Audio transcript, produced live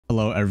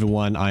Hello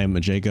everyone, I am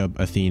Jacob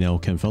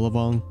Athieno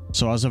Kenfilavong.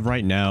 So as of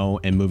right now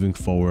and moving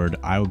forward,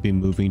 I will be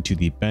moving to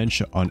the bench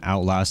on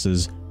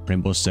Outlast's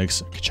Rainbow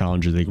Six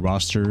Challenger League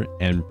roster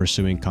and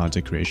pursuing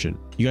content creation.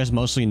 You guys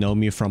mostly know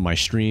me from my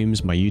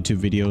streams, my YouTube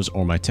videos,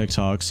 or my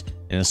TikToks,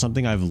 and it's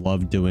something I've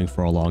loved doing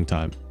for a long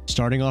time.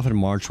 Starting off in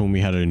March when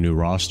we had a new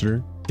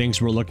roster,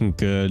 things were looking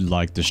good,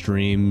 like the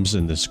streams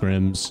and the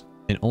scrims.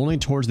 And only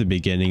towards the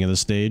beginning of the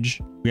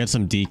stage, we had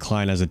some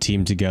decline as a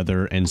team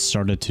together and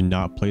started to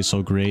not play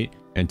so great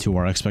and to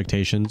our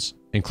expectations,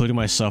 including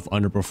myself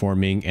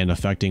underperforming and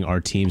affecting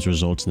our team's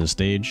results in the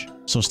stage.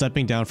 So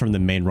stepping down from the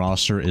main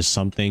roster is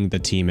something the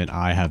team and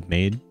I have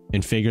made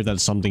and figured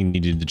that something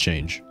needed to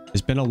change.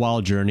 It's been a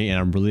wild journey and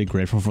I'm really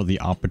grateful for the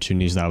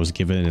opportunities that I was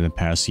given in the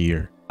past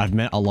year. I've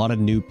met a lot of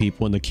new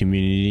people in the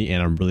community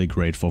and I'm really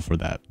grateful for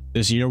that.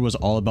 This year was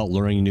all about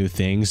learning new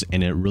things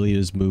and it really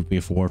has moved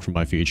me forward for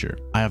my future.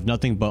 I have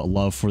nothing but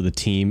love for the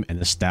team and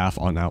the staff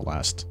on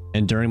Outlast.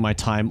 And during my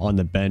time on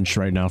the bench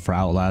right now for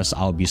Outlast,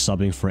 I'll be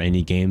subbing for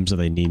any games that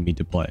they need me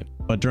to play.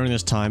 But during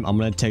this time, I'm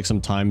going to take some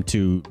time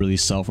to really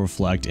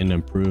self-reflect and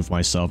improve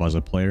myself as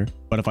a player.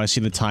 But if I see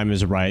the time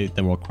is right,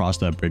 then we'll cross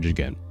that bridge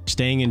again.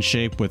 Staying in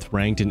shape with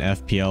ranked and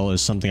FPL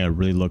is something I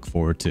really look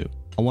forward to.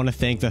 I want to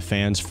thank the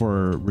fans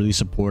for really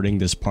supporting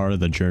this part of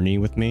the journey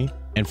with me,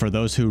 and for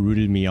those who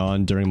rooted me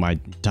on during my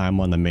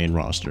time on the main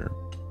roster.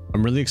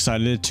 I'm really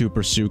excited to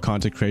pursue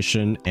content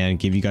creation and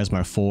give you guys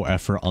my full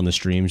effort on the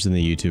streams and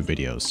the YouTube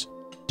videos.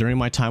 During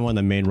my time on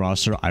the main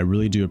roster, I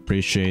really do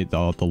appreciate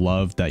the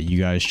love that you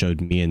guys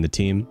showed me and the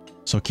team.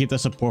 So keep the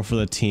support for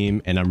the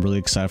team, and I'm really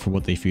excited for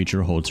what the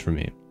future holds for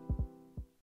me.